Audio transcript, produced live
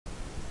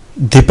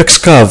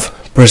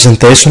DeepXcav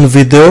Presentation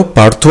Video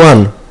Part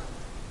 1.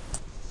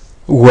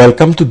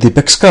 Welcome to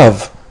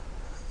DeepXcav.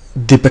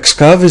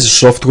 DeepXcav is a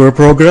software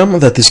program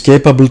that is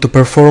capable to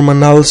perform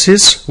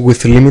analysis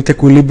with limit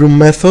equilibrium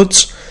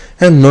methods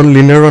and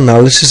nonlinear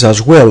analysis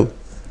as well.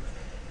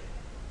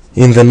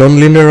 In the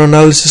nonlinear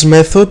analysis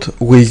method,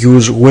 we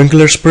use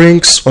Winkler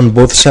springs on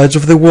both sides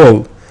of the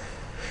wall.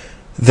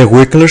 The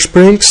Winkler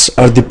springs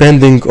are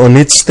depending on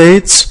each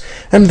stage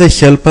and they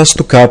help us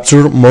to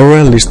capture more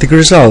realistic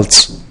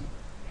results.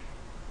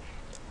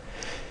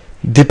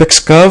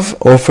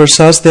 DeepXcav offers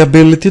us the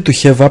ability to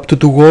have up to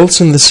 2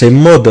 walls in the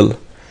same model,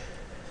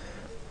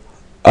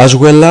 as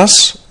well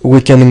as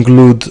we can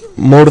include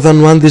more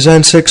than one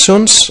design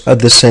sections at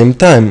the same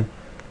time.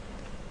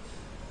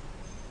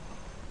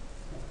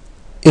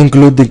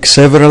 Including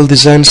several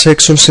design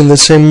sections in the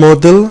same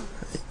model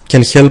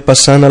can help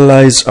us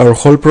analyze our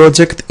whole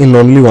project in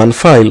only one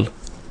file.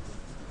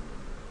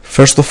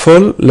 First of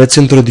all, let's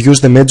introduce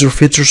the major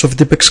features of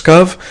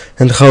DeepXcav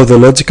and how the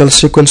logical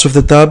sequence of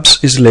the tabs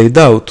is laid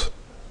out.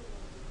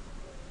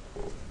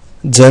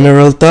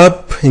 General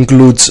tab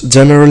includes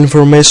general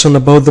information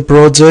about the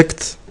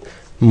project,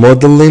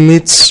 model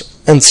limits,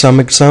 and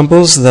some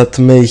examples that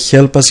may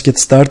help us get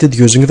started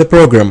using the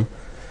program.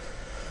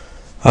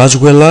 As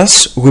well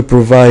as we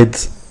provide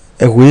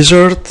a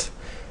wizard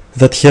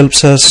that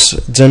helps us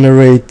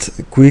generate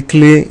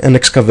quickly an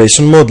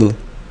excavation model.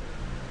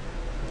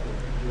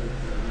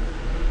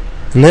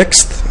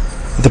 Next,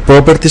 the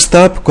Properties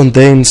tab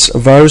contains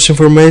various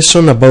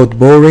information about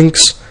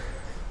borings,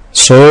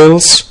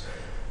 soils,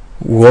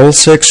 wall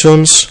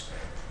sections,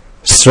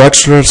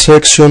 structural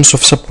sections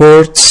of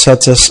supports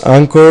such as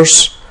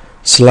anchors,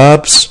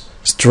 slabs,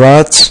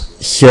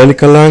 struts,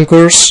 helical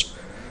anchors,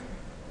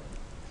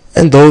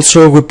 and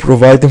also we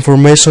provide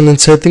information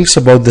and settings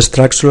about the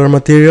structural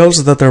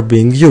materials that are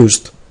being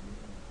used.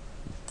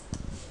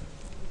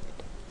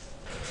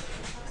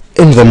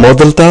 In the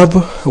Model tab,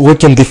 we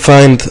can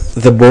define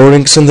the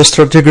borings and the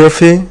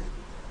stratigraphy.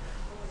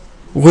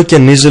 We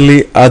can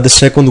easily add a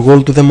second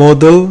wall to the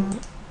model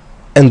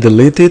and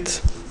delete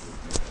it.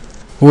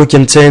 We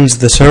can change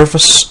the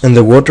surface and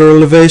the water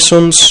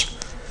elevations,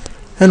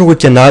 and we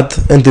can add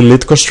and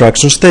delete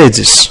construction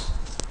stages.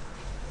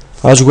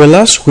 As well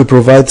as we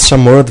provide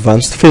some more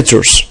advanced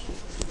features.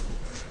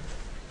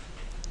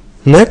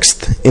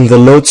 Next, in the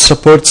Load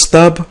Supports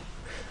tab,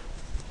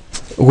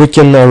 we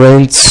can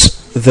arrange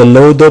the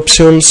load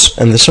options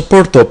and the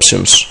support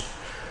options.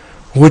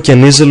 We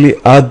can easily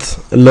add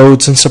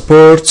loads and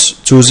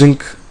supports choosing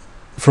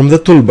from the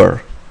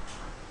toolbar.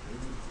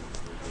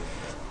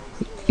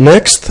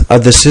 Next,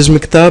 at the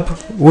Seismic tab,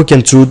 we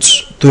can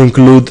choose to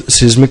include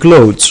seismic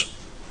loads.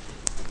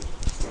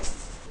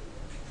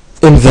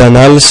 In the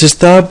Analysis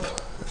tab,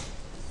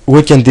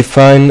 we can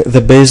define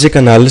the basic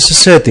analysis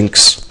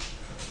settings.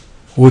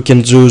 We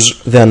can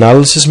choose the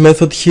analysis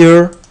method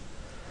here.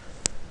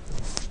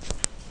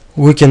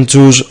 We can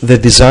choose the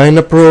design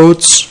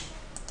approach.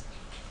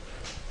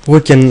 We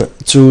can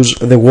choose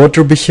the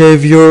water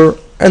behavior,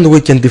 and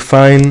we can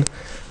define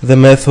the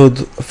method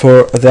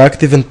for the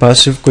active and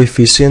passive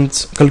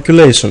coefficient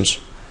calculations.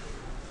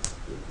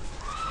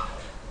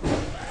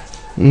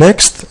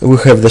 Next, we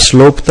have the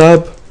Slope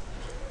tab,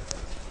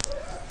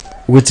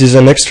 which is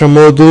an extra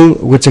module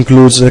which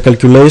includes the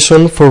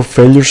calculation for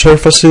failure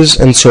surfaces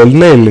and soil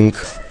nailing.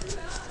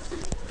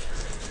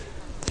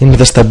 In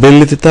the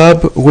Stability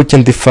tab, we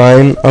can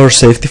define our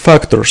safety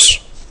factors.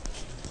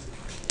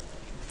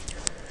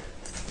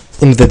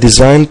 In the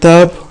Design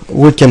tab,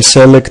 we can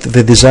select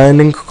the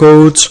designing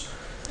codes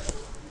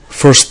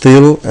for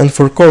steel and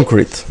for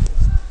concrete.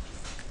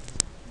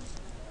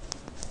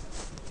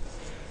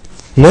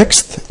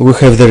 Next, we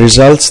have the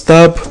Results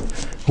tab,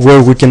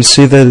 where we can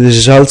see the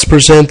results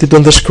presented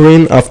on the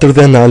screen after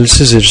the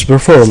analysis is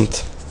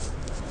performed.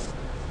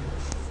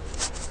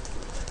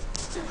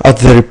 At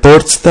the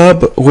Reports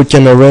tab, we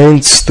can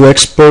arrange to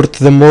export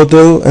the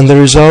model and the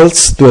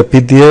results to a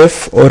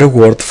PDF or a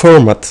Word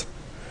format.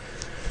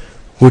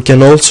 We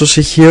can also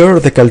see here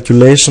the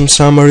calculation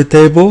summary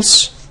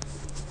tables,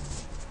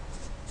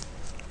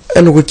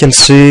 and we can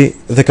see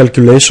the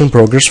calculation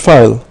progress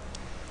file.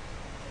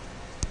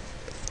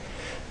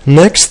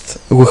 Next,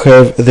 we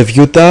have the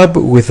View tab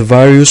with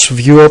various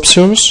view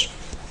options,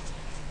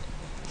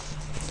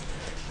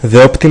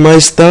 the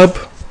Optimize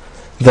tab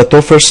that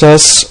offers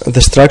us the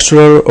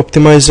structural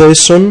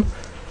optimization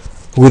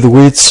with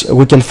which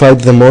we can find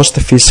the most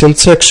efficient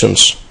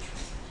sections.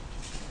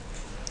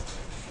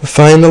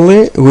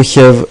 Finally, we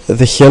have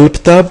the Help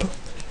tab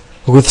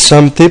with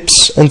some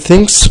tips and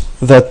things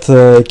that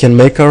can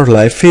make our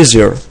life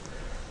easier.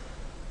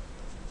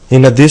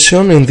 In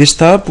addition, in this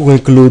tab we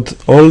include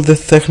all the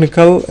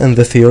technical and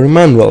the theory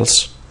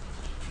manuals.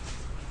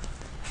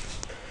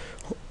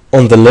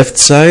 On the left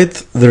side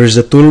there is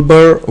a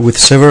toolbar with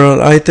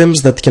several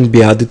items that can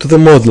be added to the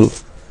model.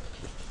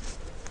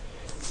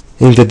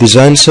 In the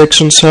Design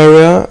Sections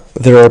area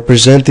there are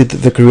presented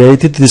the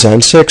created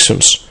design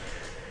sections.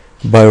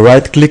 By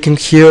right-clicking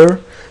here,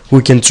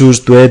 We can choose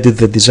to edit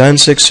the design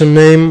section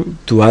name,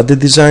 to add a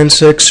design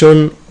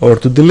section, or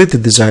to delete a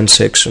design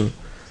section.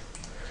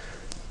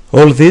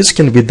 All this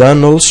can be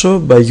done also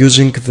by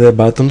using the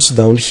buttons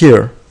down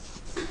here.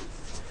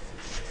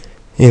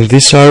 In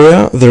this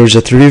area there is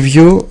a tree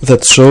view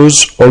that shows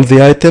all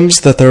the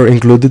items that are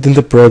included in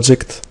the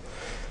project.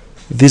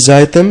 These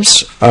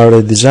items are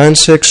the design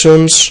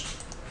sections,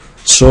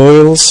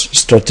 soils,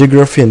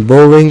 stratigraphy and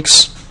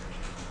borings,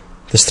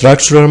 the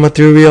structural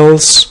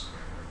materials,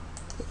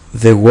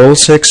 the wall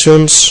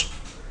sections,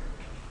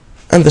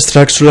 and the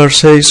structural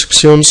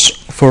sections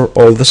for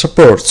all the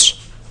supports.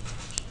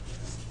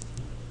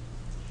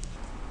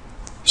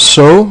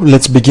 So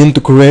let's begin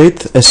to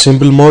create a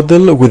simple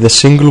model with a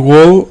single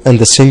wall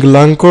and a single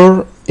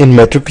anchor in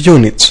metric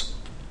units.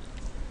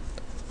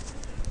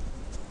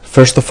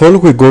 First of all,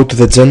 we go to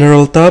the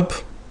General tab,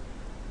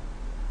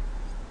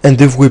 and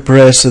if we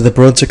press the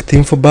Project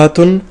Info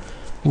button,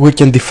 we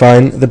can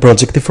define the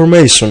project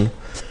information.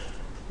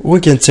 We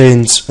can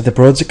change the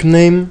project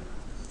name,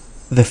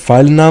 the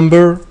file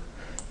number,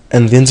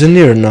 and the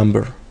engineer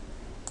number.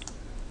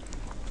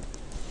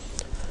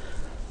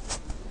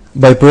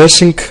 By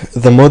pressing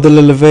the model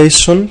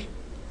elevation,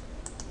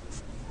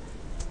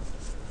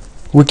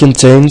 we can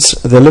change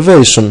the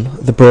elevation.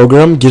 The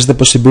program gives the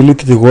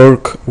possibility to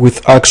work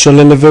with actual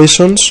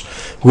elevations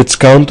which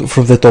count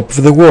from the top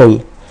of the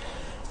wall.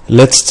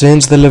 Let's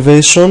change the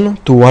elevation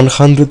to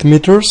 100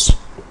 meters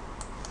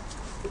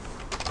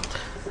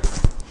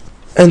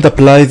and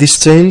apply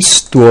this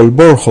change to all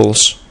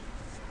boreholes.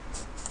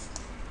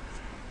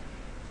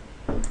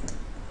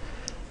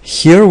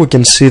 Here we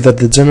can see that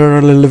the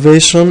general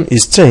elevation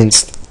is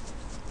changed.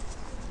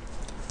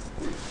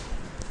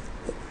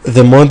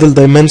 The model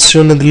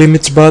dimension and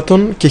limits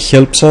button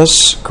helps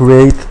us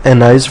create a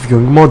nice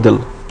viewing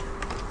model.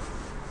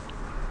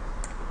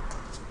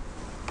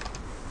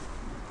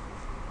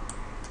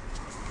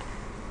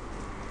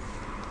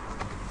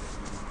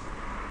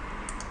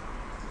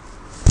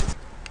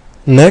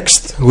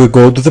 Next, we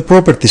go to the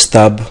Properties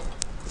tab.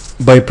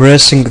 By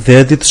pressing the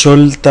Edit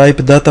Soil Type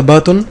Data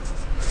button,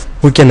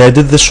 we can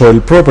edit the soil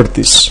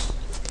properties.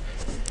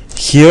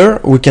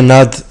 Here we can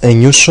add a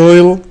new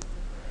soil,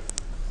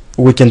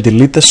 we can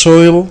delete a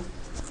soil,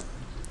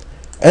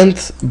 and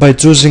by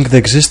choosing the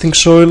existing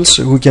soils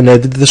we can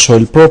edit the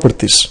soil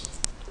properties.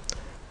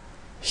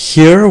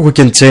 Here we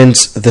can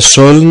change the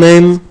soil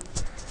name,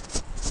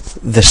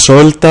 the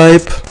soil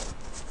type,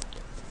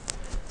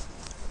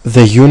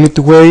 the unit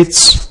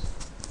weights,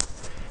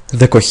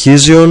 the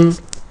cohesion,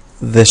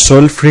 the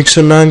soil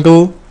friction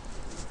angle,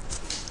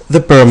 the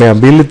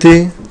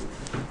permeability,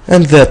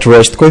 and the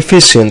at-rest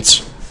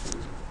coefficients.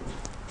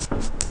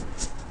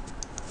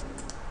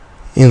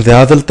 In the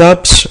other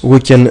tabs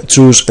we can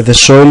choose the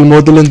soil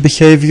model and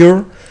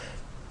behavior,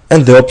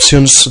 and the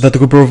options that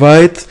we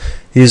provide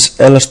is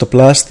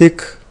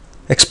elastoplastic,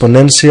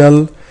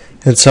 exponential,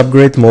 and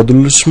subgrade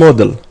modulus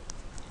model.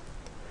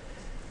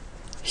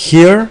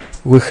 Here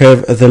we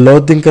have the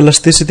loading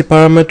elasticity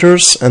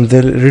parameters and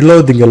the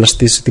reloading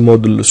elasticity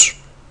modulus.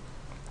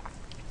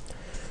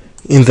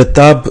 In the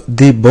tab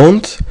D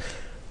bond,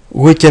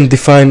 we can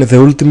define the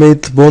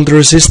ultimate bond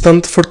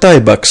resistant for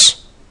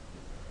tiebacks.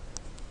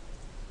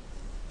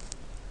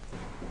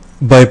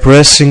 By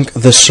pressing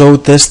the Show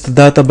Test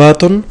Data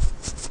button,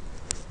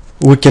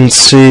 we can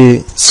see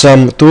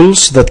some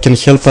tools that can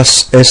help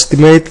us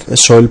estimate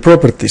soil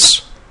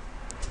properties.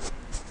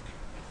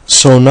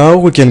 So now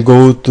we can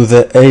go to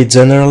the A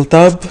General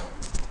tab,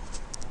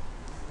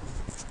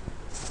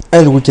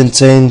 and we can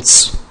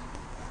change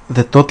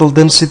the total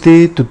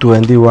density to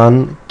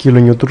 21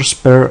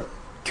 kilonewtons per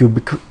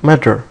cubic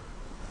meter.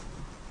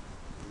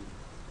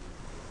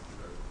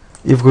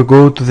 If we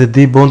go to the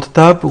D bond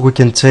tab, we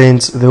can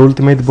change the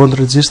ultimate bond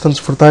resistance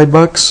for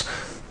tiebacks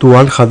to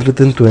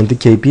 120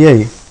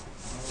 kPa.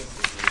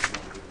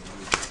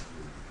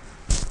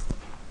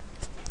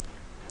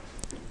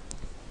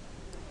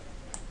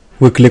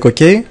 We click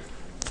OK,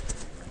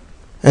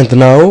 and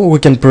now we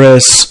can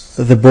press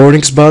the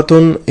borings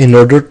button in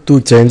order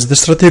to change the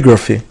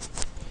stratigraphy.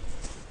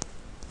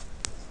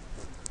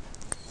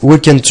 We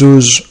can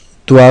choose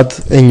to add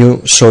a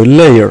new soil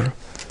layer.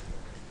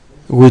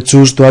 We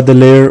choose to add a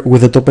layer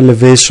with a top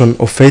elevation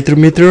of 80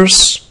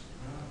 meters,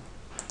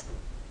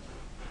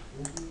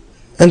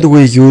 and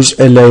we use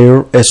a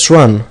layer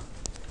S1,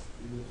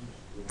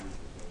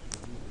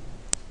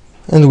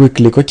 and we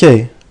click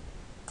OK.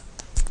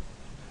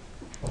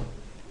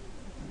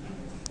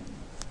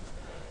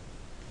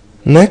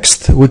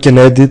 Next, we can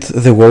edit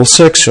the wall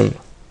section.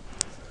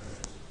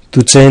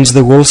 To change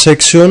the wall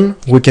section,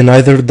 we can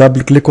either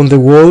double click on the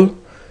wall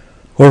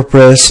or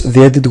press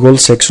the Edit Wall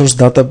Sections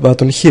Data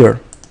button here.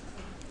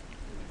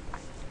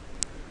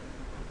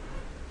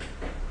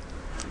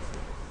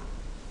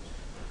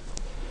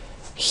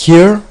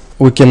 Here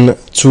we can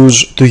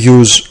choose to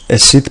use a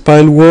sheet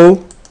pile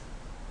wall,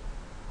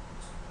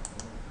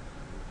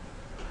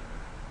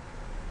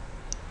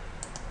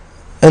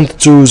 and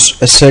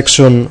choose a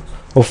section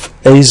of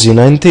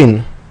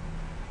AZ19.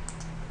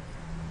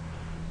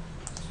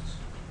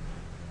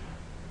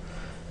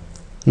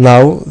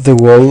 Now the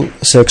wall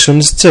section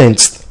is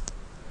changed.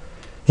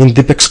 In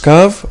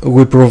DeepXcav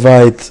we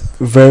provide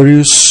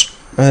various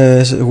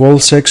wall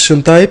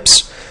section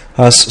types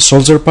as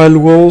soldier pile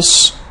walls,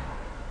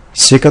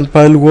 secant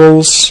pile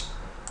walls,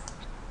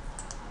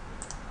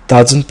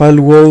 tangent pile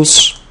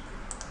walls,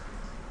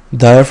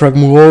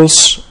 diaphragm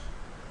walls,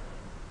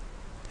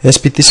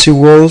 SPTC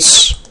walls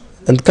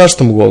and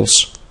custom walls.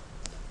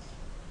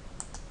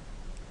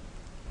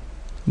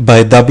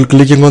 By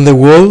double-clicking on the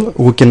wall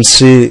we can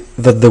see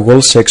that the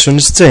wall section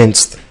is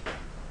changed.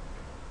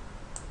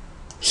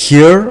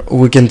 Here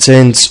we can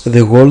change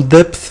the wall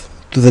depth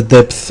to the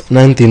depth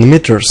 19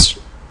 meters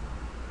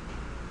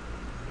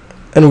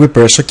and we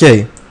press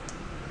OK.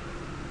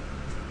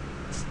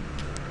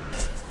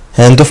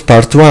 End of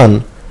part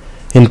 1.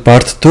 In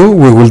part 2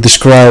 we will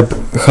describe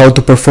how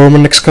to perform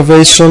an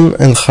excavation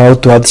and how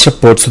to add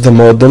supports to the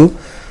model,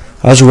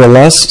 as well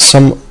as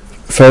some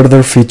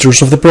further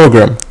features of the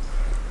program.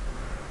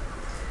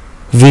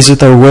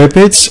 Visit our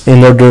webpage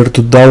in order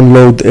to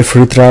download a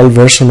free trial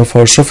version of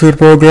our software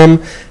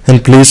program,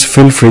 and please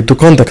feel free to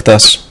contact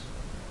us.